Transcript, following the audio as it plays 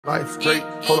Life straight,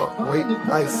 hold up, wait,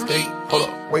 nice skate, hold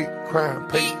up, wait, crime,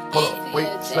 pay, hold up,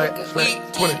 wait, slack,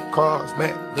 20 cars,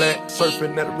 matte, black,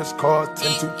 surfing at a wrist cars,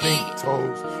 10 2 pink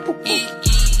toes.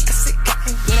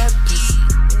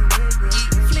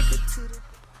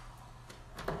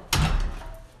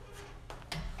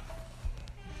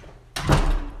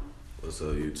 What's up,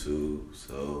 YouTube?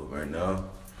 So right now,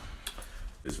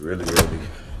 it's really early.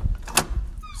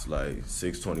 It's like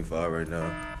 6:25 right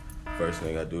now. First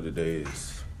thing I do today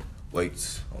is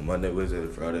weights. On Monday, Wednesday,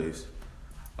 and Fridays,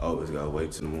 I always got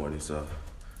weights in the morning, so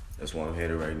that's why I'm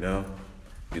headed right now.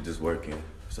 Get this work in.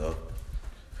 So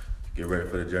get ready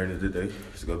for the journey today.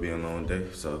 It's gonna be a long day,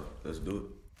 so let's do it.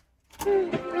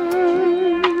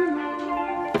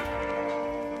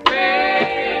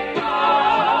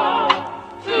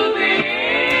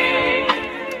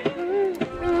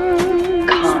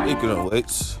 Speaking of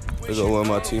weights, here go one of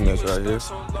my teammates right here.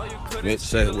 Mitch,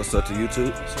 say what's up to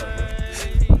YouTube.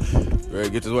 Ready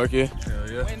to get this work in?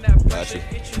 Hell yeah. Got you.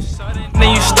 Then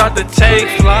you start to take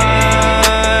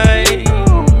flight.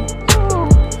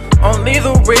 Only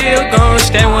the real gon'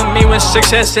 stand with me when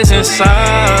success is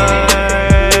inside.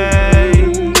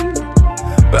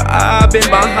 But I've been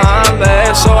behind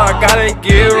that, so I gotta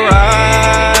get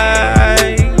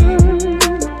right.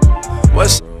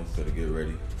 What's Gotta get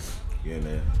ready. Get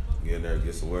in there,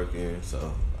 get some work in.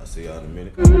 So I'll see y'all in a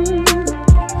minute.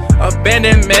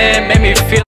 abandonment made me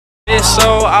feel it,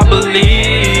 so I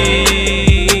believe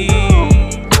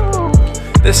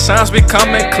the signs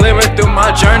becoming clearer through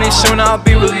my journey. Soon I'll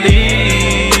be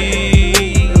relieved.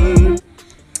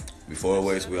 Before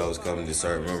weights, we always come in this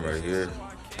certain room right here.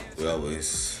 We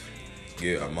always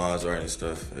get our minds right and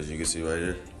stuff, as you can see right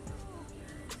here.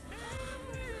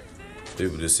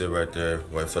 People just sit right there,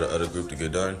 wait for the other group to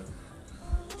get done.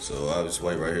 So I just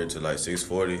wait right here till like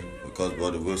 6:40. Because below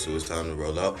the whistle, it's time to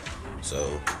roll out.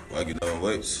 So when I get done with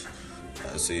weights,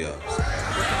 I'll see y'all.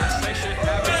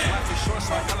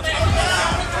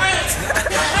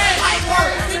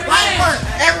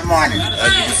 Every morning.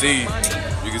 As you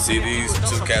can see these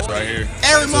two cats right here.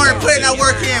 Every morning putting that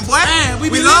work in, boy. Man, we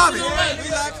love it.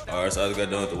 Alright, so I just got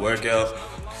done with the workout.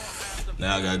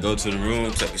 Now I gotta go to the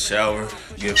room, take a shower,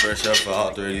 get fresh up for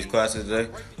all three of these classes today.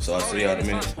 So I'll see y'all in a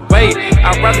minute. Wait,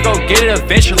 I'd rather go get it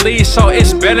eventually, so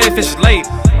it's better if it's late.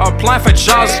 Applying for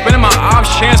jobs, spending my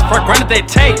options for granted they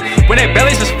take. When their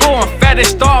bellies is full and fat, they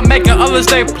start making others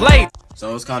they plate.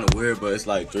 So it's kind of weird, but it's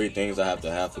like 3 things I have to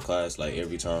have for class, like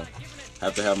every time. I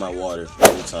have to have my water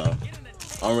every time.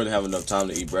 I don't really have enough time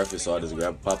to eat breakfast, so I just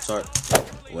grab a Pop-Tart.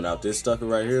 Without this stucker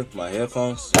right here, my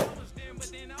headphones,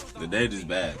 the day is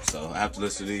bad. So I have to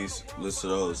listen to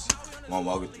those while I'm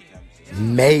walking through campus.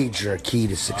 Major key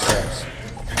to success.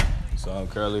 So I'm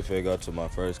currently finna go to my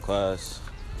first class.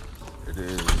 It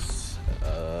is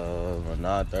a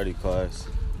 9:30 class.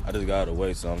 I just got out of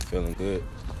weight, so I'm feeling good.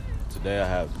 Today I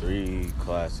have 3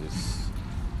 classes.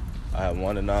 I have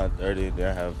one at 9:30, then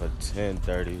I have a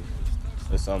 10:30,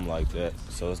 or something like that.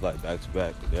 So it's like back to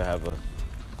back. Then I have a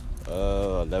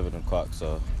 11 o'clock.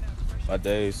 So my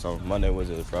days on Monday,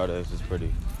 Wednesday, and Fridays it's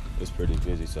pretty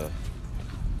busy. So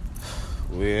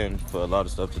we're in for a lot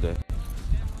of stuff today.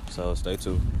 So stay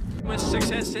tuned. When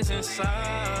success is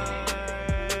inside,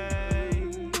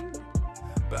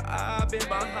 but I've been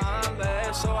behind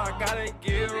that, so I gotta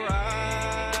get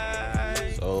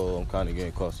right. So I'm kind of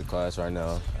getting close to class right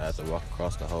now. I have to walk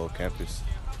across the whole campus.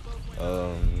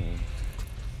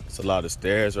 It's a lot of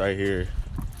stairs right here.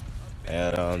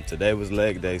 And today was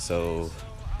leg day, so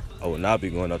I will not be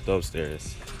going up those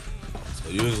stairs. So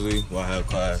usually when I have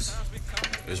class,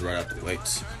 it's right after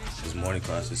weights. It's morning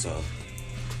classes, so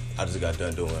I just got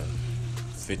done doing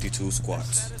 52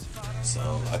 squats.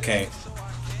 So I can't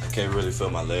really feel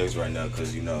my legs right now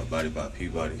because, you know, body by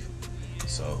Peabody.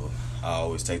 So I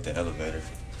always take the elevator.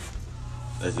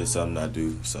 That's just something I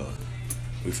do. So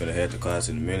we finna head to class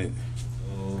in a minute.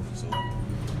 So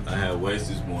I had weights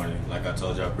this morning, like I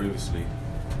told y'all previously.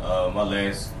 My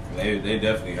legs, they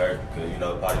definitely hurt because, you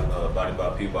know, body by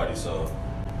Peabody. So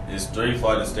it's 3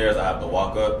 flights of stairs I have to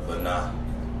walk up, but nah,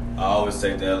 I always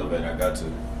take the elevator. I got to.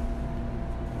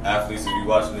 Athletes, if you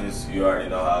watching this, you already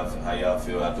know how y'all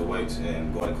feel after weights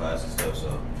and going to class and stuff.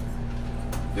 So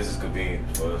this is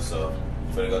convenient for us. So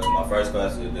I'm gonna go to my first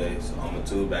class of the day. So I'm gonna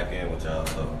tune back in with y'all.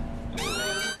 So.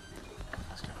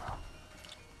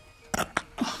 I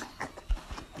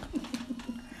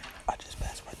just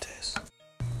passed my test.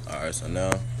 Alright, so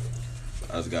now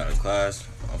I just got in class.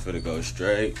 I'm finna go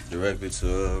straight directly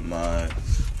to my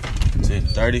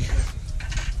 10:30.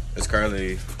 It's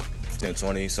currently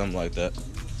 10:20, something like that.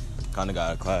 Kinda got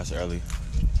out of class early.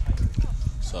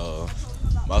 So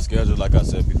my schedule, like I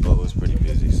said before, was pretty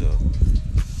busy. So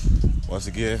Once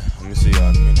again, let me see y'all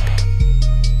in a minute.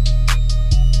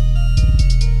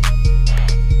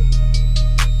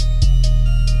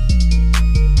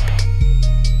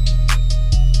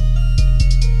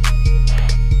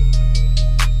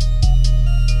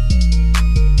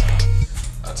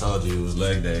 I told you it was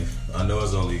leg day. I know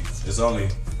it's only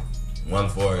one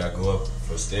floor I go up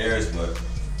for stairs, but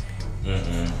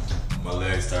my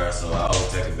legs tired, so I always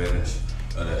take advantage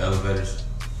of the elevators.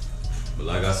 But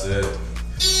like I said,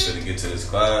 gonna get to this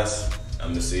class. I'm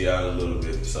gonna see y'all in a little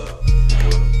bit, so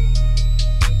enjoy.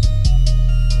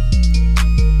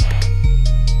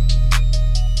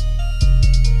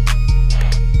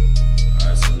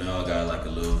 Alright, so now I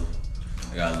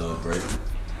got a little break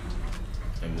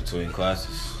in between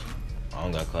classes. I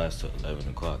don't got class till 11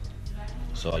 o'clock.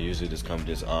 So I usually just come to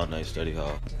this all-night study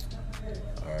hall.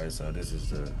 Alright, so this is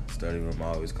the study room I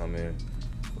always come in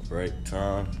for break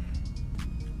time.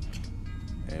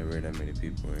 Ain't really that many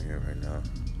people in here right now.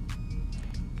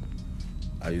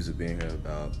 I usually be in here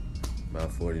about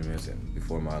 40 minutes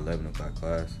before my 11 o'clock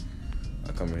class.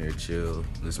 I come in here, chill,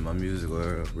 listen to my music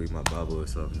or read my Bible or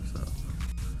something.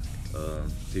 So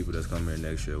people that's coming here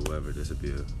next year, whatever, this would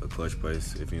be a clutch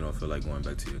place if you don't feel like going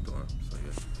back to your dorm. So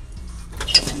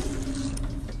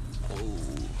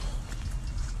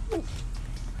yeah.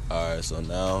 Alright, so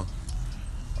now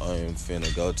I'm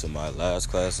finna go to my last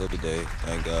class of the day.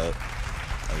 Thank God.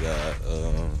 I got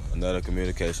another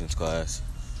communications class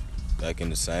back in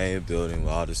the same building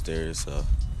with all the stairs, so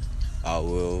I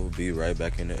will be right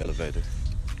back in the elevator.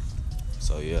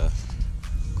 So yeah,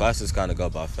 classes kind of go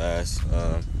by fast.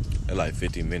 They're like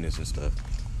 50 minutes and stuff.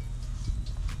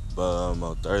 But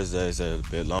on Thursdays they're a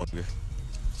bit longer.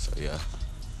 So yeah,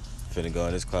 finna go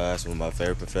in this class with my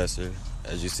favorite professor,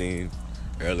 as you seen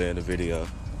earlier in the video.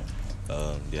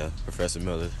 Yeah, Professor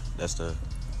Miller. That's the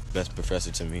best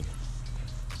professor to me.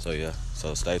 So yeah,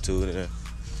 so stay tuned in.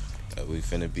 We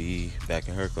finna be back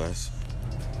in her class.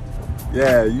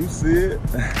 Yeah, you see it?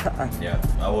 Yeah,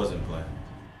 I wasn't playing.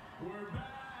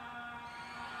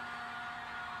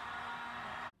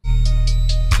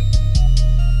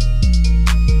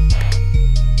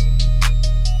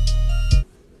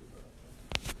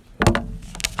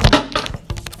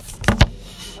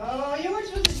 Oh, you weren't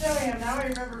supposed to show him. Now I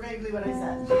remember vaguely what I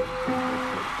said.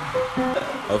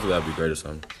 Hopefully that'll be great or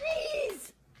something.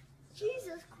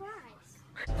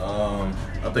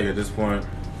 I think at this point,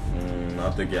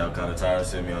 I think y'all kind of tired of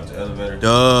sitting me on the elevator.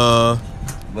 Duh.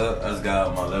 But I just got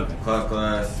out my 11 o'clock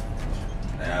class.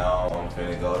 Now I'm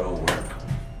finna go to work.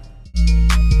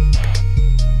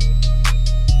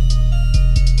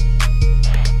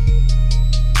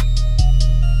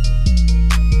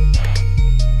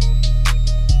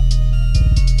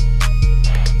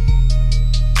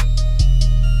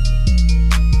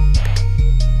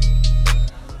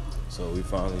 So we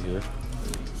finally here.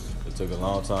 It took a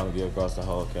long time to get across the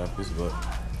whole campus, but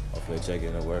hopefully they check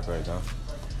in at work right now.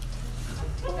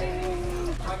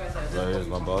 Right here's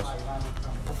my boss.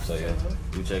 So yeah,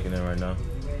 we checking in right now.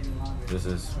 This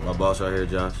is my boss right here,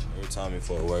 Josh. Every time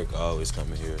before work, I always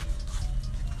come in here.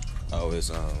 I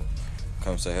always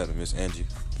come say hi to Miss Angie.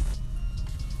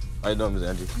 How you doing, Miss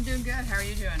Angie? I'm doing good. How are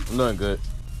you doing? I'm doing good.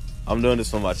 I'm doing this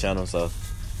for my channel, so.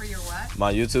 For your what?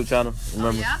 My YouTube channel,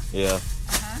 remember? Oh, yeah? Yeah.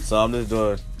 Uh-huh. So I'm just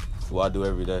doing what I do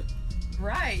every day.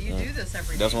 Right, you do this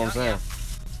every day. That's what I'm saying.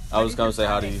 I was gonna say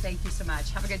hi to you. Thank you so much.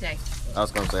 Have a good day. I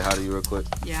was gonna say hi to you real quick.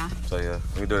 Yeah. So yeah,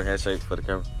 we do a handshake for the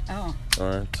camera. Oh.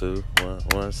 1, 2,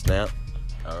 1, snap.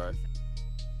 All right.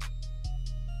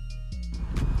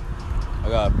 I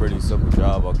got a pretty simple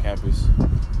job on campus.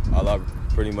 All I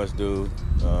pretty much do,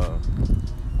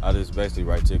 I just basically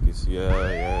write tickets. Yeah.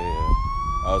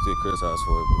 I always get criticized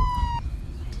for it,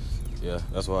 but yeah,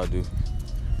 that's what I do.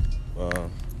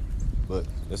 But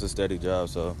it's a steady job,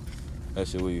 so that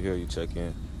shit when you hear, you check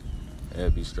in and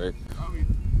it'll be straight.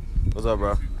 What's up,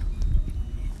 bro?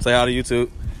 Say hi to YouTube.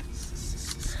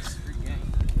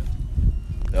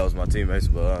 That was my teammates,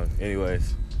 but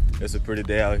anyways, it's a pretty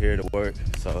day out here to work,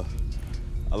 so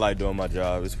I like doing my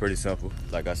job. It's pretty simple,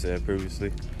 like I said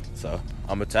previously. So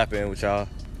I'm gonna tap in with y'all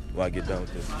when I get done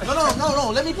with this. No.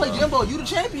 Let me play Jimbo. You the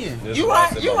champion. This You is where I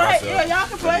right. sit You by right. myself. Yeah, y'all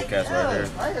can play. These cats right here.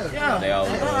 Right here. Yeah. They all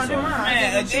doing something.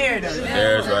 Man,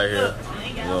 There's right here.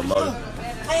 Little motor.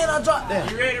 And I dropped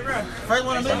that. You ready to run? First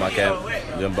one to That's my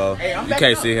cat, Jimbo. You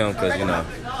can't see him because, you know,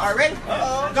 All right, ready?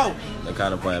 Go. they're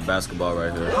kind of playing basketball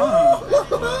right here. So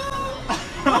that's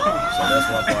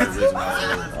one part of the reason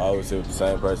I always sit with the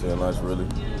same person at lunch, really.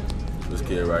 This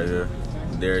kid right here.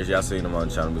 Darius, y'all seen him on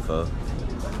the channel before.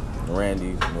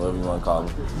 Randy, whatever you want to call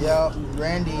him. Yeah,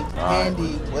 Randy,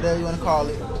 Handy, whatever you want to call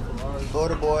it. Go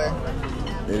to boy.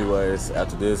 Anyways,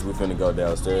 after this, we finna go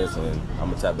downstairs and I'm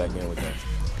gonna tap back in with them.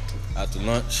 After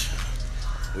lunch,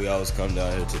 we always come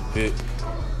down here to the pit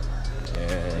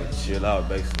and chill out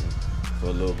basically for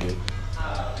a little bit.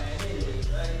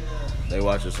 They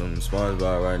watching some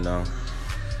SpongeBob right now.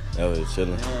 They was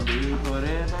chilling.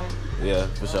 Yeah,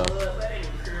 for sure.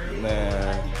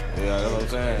 Man, yeah, that's what I'm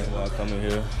saying. When I come in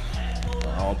here,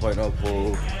 I don't play no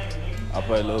pool. I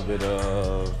play a little bit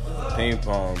of ping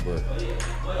pong, but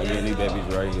I get these babies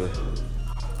right here.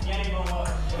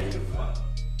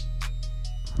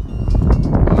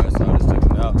 Alright, so I just took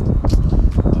it out.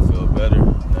 I feel better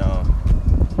now.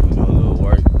 We do a little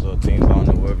work, a little team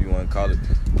bonding, whatever you want to call it.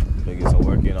 We get some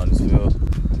work in on this field.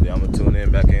 Then I'm gonna tune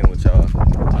in back in with y'all.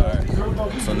 Alright.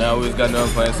 So now we just got done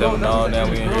playing 7-0. Now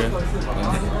we in here.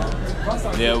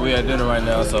 Yeah, we at dinner right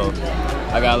now, so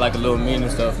I got like a little meeting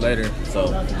and stuff later.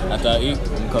 So after I eat, I'm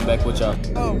gonna come back with y'all.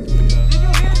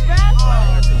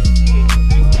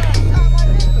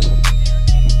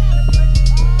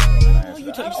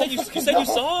 You said you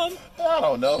saw him? I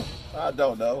don't know. You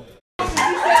gotta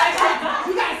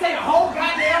say the whole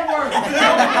goddamn word.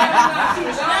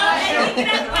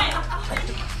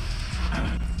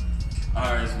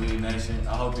 Alright, Sweetie Nation.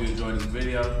 I hope you enjoyed this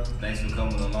video. Thanks for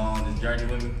coming along this journey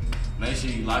with me. Make sure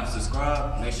you like and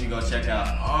subscribe. Make sure you go check out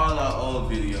all our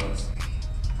old videos.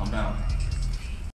 I'm down.